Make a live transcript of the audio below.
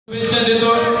शुभेच्छा देतो।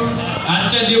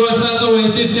 आजच्या दिवसाचं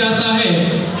वैशिष्ट्य असं आहे,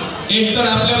 एक तर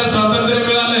आपल्याला स्वातंत्र्य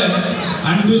मिळालं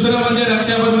आणि दुसरं म्हणजे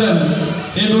रक्षाबंधन।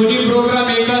 हे दोन्ही प्रोग्राम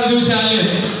एकाच दिवशी आले,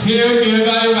 हे एक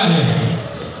योगायोग आहे।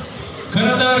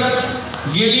 खरं तर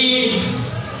गेली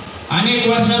अनेक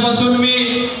वर्षापासून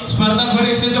मी स्पर्धा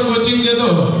परीक्षेचं कोचिंग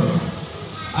देतो।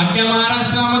 अख्ख्या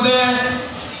महाराष्ट्रामध्ये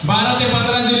 12 ते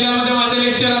 15 जिल्ह्यामध्ये माझे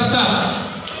लेक्चर असतात,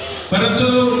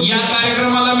 परंतु या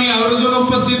कार्यक्रमाला मी आवर्जून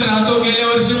उपस्थित राहतो गेल्या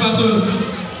वर्षीपासून।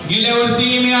 गेल्या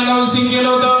वर्षी मी अनाउन्सिंग केलं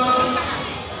होतं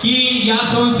की या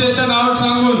संस्थेचं नाव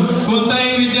सांगून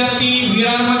कोणताही विद्यार्थी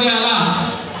विरारमध्ये आला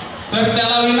तर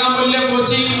त्याला विनामूल्य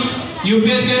कोचिंग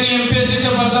यूपीएससी आणि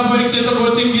एमपीएससीच्या स्पर्धा परीक्षेचं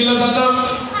कोचिंग दिलं जातं।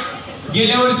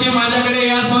 गेल्या वर्षी माझ्याकडे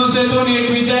या संस्थेतून एक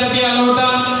विद्यार्थी आला होता।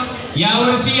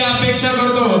 यावर्षी अपेक्षा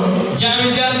करतो, ज्या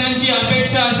विद्यार्थ्यांची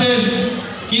अपेक्षा असेल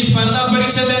की स्पर्धा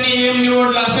परीक्षा त्यांनी एम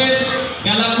निवडला असेल,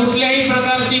 त्याला कुठल्याही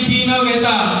प्रकारची फी न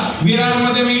घेता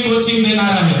विरारमध्ये मी कोचिंग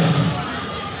देणार आहे।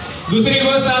 दुसरी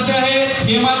गोष्ट अशी आहे,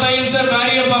 हेमाताईंचं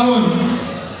कार्य पाहून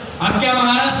अख्ख्या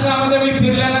महाराष्ट्रामध्ये मी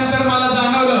फिरल्यानंतर मला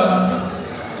जाणवलं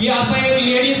की असं एक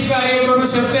लेडीज कार्य करू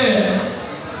शकते।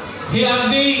 हे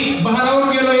अगदी भारावून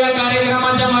गेलो या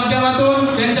कार्यक्रमाच्या माध्यमातून।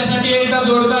 त्यांच्यासाठी एकदा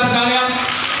जोरदार टाळ्या।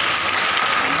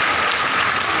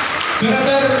 खरं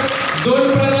तर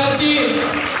दोन प्रकारची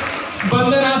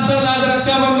बंधन असतात। आज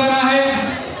रक्षाबंधन आहे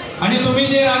आणि तुम्ही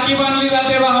जे राखी बांधली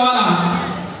जाते भावाला,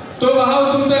 तो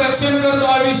भाव तुमचं रक्षण करतो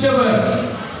आयुष्यभर,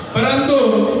 परंतु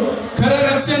खरं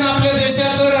रक्षण आपल्या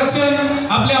देशाचं रक्षण,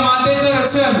 आपल्या मातेचं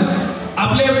रक्षण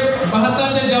आपले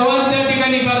भारताचे जवान त्या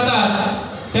ठिकाणी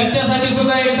करतात। त्यांच्यासाठी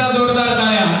सुद्धा एकदा जोरदार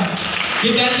टाळ्या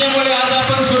की त्यांच्यामुळे आज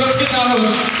आपण सुरक्षित आहोत।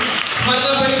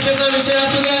 स्पर्धा परीक्षेचा विषय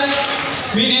असू द्या,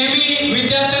 मी नेहमी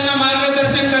विद्यार्थ्यांना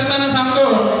मार्गदर्शन करताना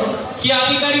सांगतो की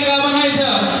अधिकारी का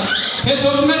बनायचं हे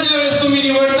स्वप्न ज्यावेळेस तुम्ही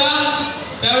निवडता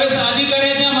त्यावेळेस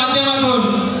अधिकाऱ्याच्या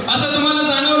माध्यमातून असं तुम्हाला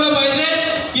जाणवलं पाहिजे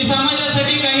की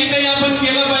समाजासाठी काहीतरी आपण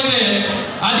केलं पाहिजे।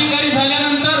 अधिकारी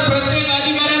झाल्यानंतर प्रत्येक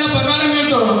अधिकाऱ्याला पगार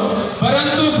मिळतो,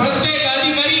 परंतु प्रत्येक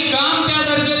अधिकारी काम त्या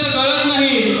दर्जाचं करत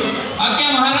नाही। अख्ख्या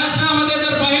महाराष्ट्रामध्ये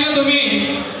जर पाहिलं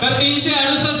तुम्ही तर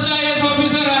 368 IAS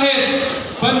ऑफिसर आहेत,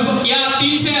 पण या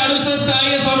 368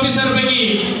 IAS ऑफिसर पैकी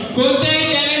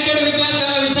कोणत्याही टॅलेंटेड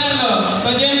विद्यार्थ्याला विचारलं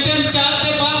तर जेमतेम 4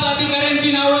 ते 5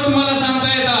 अधिकाऱ्यांची नावं तुम्हाला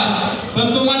सांगता येतात।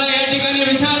 पण तुम्हाला या ठिकाणी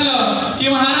विचारलं की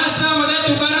महाराष्ट्रामध्ये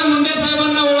तुकाराम मुंडे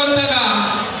साहेबांना ओळखता का,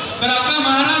 तर अख्खा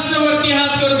महाराष्ट्रावरती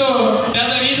हात करतो।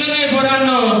 त्याचं रिझन आहे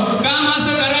पोरांनो, काम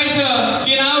असं करायचं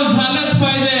की नाव झालंच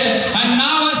पाहिजे आणि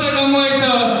नाव असं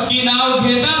कमवायचं की नाव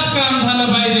घेताच काम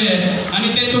झालं पाहिजे, आणि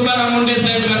ते तुकाराम मुंडे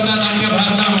साहेब करतात अख्ख्या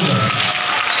भारतामध्ये।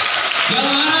 या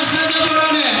महाराष्ट्राच्या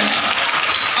पोराने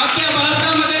अख्ख्या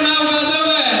भारतामध्ये नाव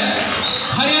गाजवलंय।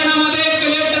 हरियाणामध्ये एक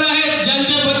कलेक्टर आहेत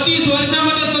ज्यांच्या 32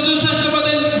 वर्षामध्ये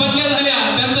 67 बदल्या झाल्या,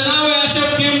 त्यांचं नाव आहे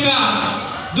अशोक खेमका।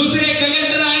 दुसरे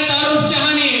कलेक्टर आहेत आरूप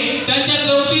शहाणे, त्यांच्या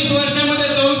 34 वर्षामध्ये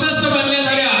 64 बदल्या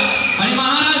झाल्या। आणि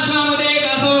महाराष्ट्रामध्ये एक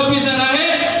असा ऑफिसर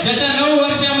आहे ज्याच्या 9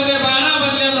 वर्षामध्ये 12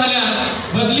 बदल्या झाल्या।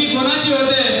 बदली कोणाची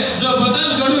होते? जो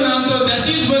बदल घडून आणतो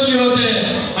त्याचीच बदली होते,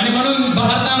 आणि म्हणून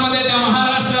भारतामध्ये त्या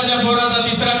महाराष्ट्राच्या पोराचा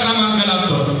 3रा क्रमांक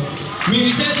लागतो। मी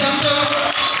विशेष सांगतो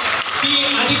की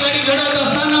अधिकारी घडत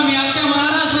असताना मी अख्ख्या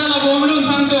महाराष्ट्राला बोंबलून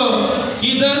सांगतो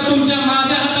की जर तुमच्या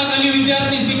माझ्या हाताखाली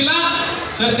विद्यार्थी शिकला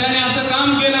तर त्याने असं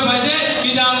काम केलं पाहिजे की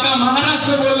जे अख्खा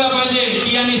महाराष्ट्र बोलला पाहिजे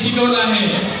की यांनी शिकवलं आहे।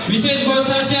 विशेष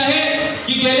गोष्ट अशी आहे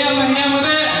की गेल्या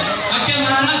महिन्यामध्ये अख्ख्या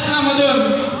महाराष्ट्रामधून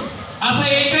असा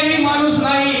एकही माणूस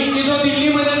नाही की जो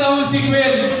दिल्लीमध्ये जाऊन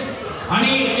शिकवेल,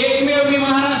 आणि एकमेव मी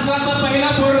महाराष्ट्राचा पहिला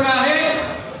पोरगा आहे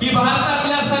की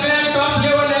भारतातल्या सगळ्या टॉप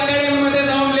लेवल अकॅडमीमध्ये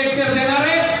जाऊन लेक्चर देणार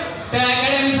आहे। त्या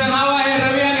अकॅडमीचं नाव आहे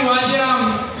रवी आणि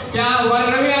वाजीराम। त्या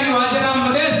रवी आणि वाजीराम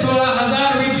मध्ये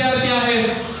 16,000 विद्यार्थी आहेत।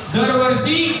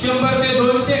 दरवर्षी 100 ते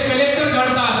 200 कलेक्टर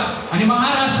घडतात, आणि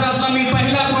महाराष्ट्रातला मी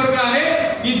पहिला पोरगा आहे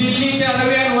की दिल्लीच्या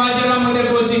रवी आणि वाजीराम मध्ये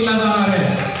कोचिंगला जाणार आहे।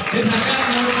 हे सगळ्यात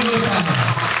मोठी गोष्ट आहे।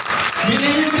 मी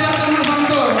नेहमी विद्यार्थ्यांना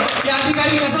सांगतो की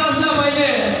अधिकारी कसा असला पाहिजे,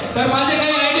 तर माझे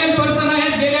काही आयडियल पर्सन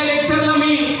आहेत। गेल्या लेक्चरला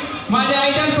मी माझ्या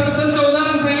आयडियल पर्सनचं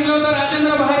उदाहरण सांगितलं होतं,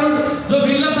 राजेंद्र भारुड, जो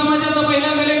भिल्ल समाजाचा पहिला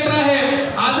कलेक्टर आहे।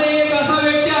 आजही एक असा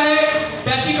व्यक्ती आहे,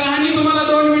 त्याची कहाणी तुम्हाला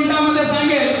 2 मिनिटांमध्ये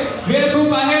सांगेल, वेळ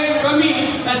खूप आहे कमी,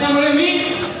 त्याच्यामुळे मी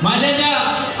माझ्या ज्या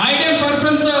आयडियल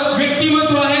पर्सनचं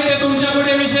व्यक्तिमत्व आहे ते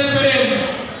तुमच्यापुढे विशेष करेल।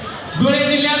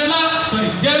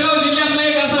 जळगाव जिल्ह्यातला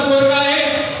एक असा पोरगा आहे,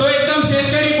 तो एकदम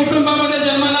शेतकरी कुटुंबामध्ये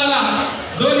जन्माला आला।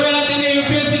 2 वेळा त्याने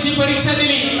यूपीएससीची परीक्षा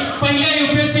दिली। पहिल्या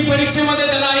यूपीएससी परीक्षेमध्ये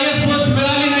त्याला IAS पोस्ट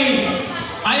मिळाली नाही,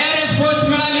 IRS पोस्ट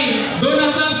मिळाली।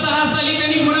 2006 साली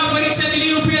त्यांनी पुन्हा परीक्षा दिली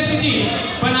यूपीएससीची,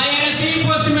 पण IRS ही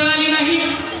पोस्ट मिळाली नाही,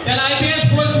 त्याला IPS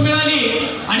पोस्ट मिळाली,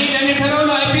 आणि त्याने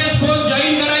ठरवलं IPS पोस्ट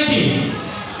जॉईन करायची।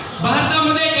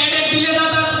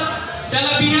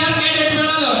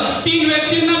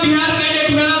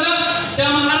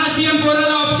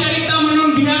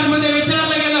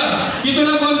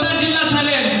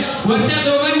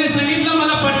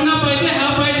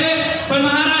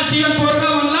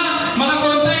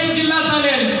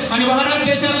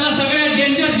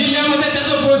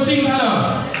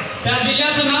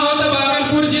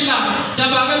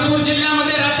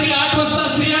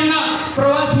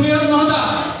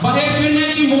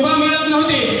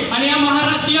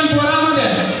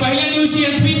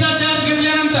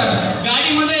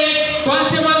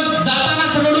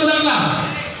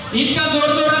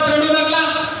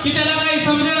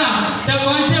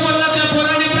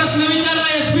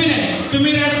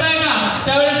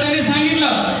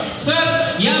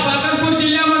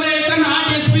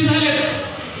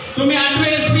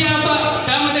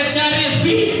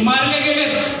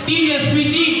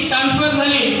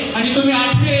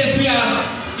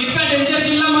 इतका डेंजर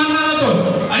जिल्हा मानला जातो.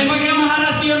 आणि मग या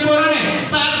महाराष्ट्रीयन पोराने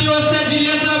 7 दिवस त्या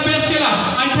जिल्ह्याचा अभ्यास केला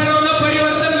आणि ठरवलं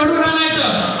परिवर्तन घडून आणायचं.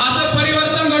 असं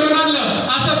परिवर्तन घडून आणलं,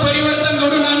 असं परिवर्तन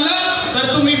घडून आणलं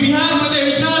तर तुम्ही बिहारमध्ये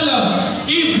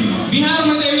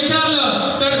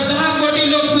विचारलं तर 10 कोटी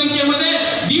लोकसंख्येमध्ये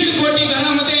 1.5 कोटी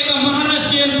घरामध्ये एका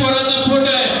महाराष्ट्रीयन पोराचा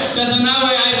फोटो आहे. त्याचं नाव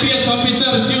आहे IPS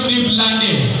ऑफिसर शिवदीप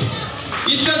लांडे.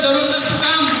 इतकं जबरदस्त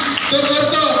काम तो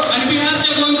करतो. आणि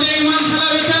बिहारच्या कोणत्याही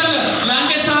माणसाला विचारलं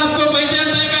लांडे साहेब को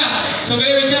पहचानता है का,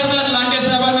 सगळे विचारतात. लांडे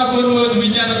साहेबांना कोण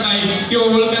विचारत नाही किंवा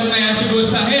ओळखत नाही, अशी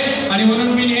गोष्ट आहे. आणि म्हणून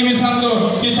मी नेहमी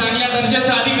सांगतो की चांगल्या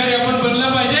दर्जाचा अधिकारी आपण बनलं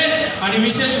पाहिजे. आणि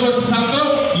विशेष गोष्ट सांगतो,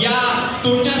 या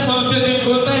तुमच्या संस्थेतील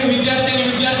कोणताही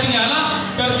विद्यार्थी आला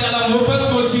तर त्याला मोफत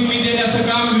कोचिंग मी देण्याचं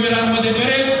काम विरारमध्ये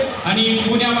करेल. आणि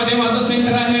पुण्यामध्ये माझं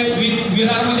सेंटर आहे,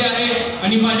 विरारमध्ये आहे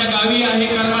आणि माझ्या गावी आहे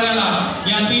करमाळ्याला.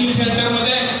 या 3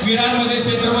 सेंटरमध्ये, विरारमध्ये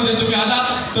सेंटरमध्ये तुम्ही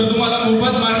आलात तर तुम्हाला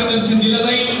मोफत मार्गदर्शन दिलं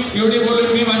जाईल. एवढे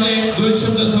बोलून मी माझे 2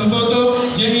 शब्द संपवतो.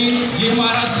 जय हिंद, जय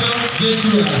महाराष्ट्र, जय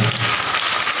शिवराय.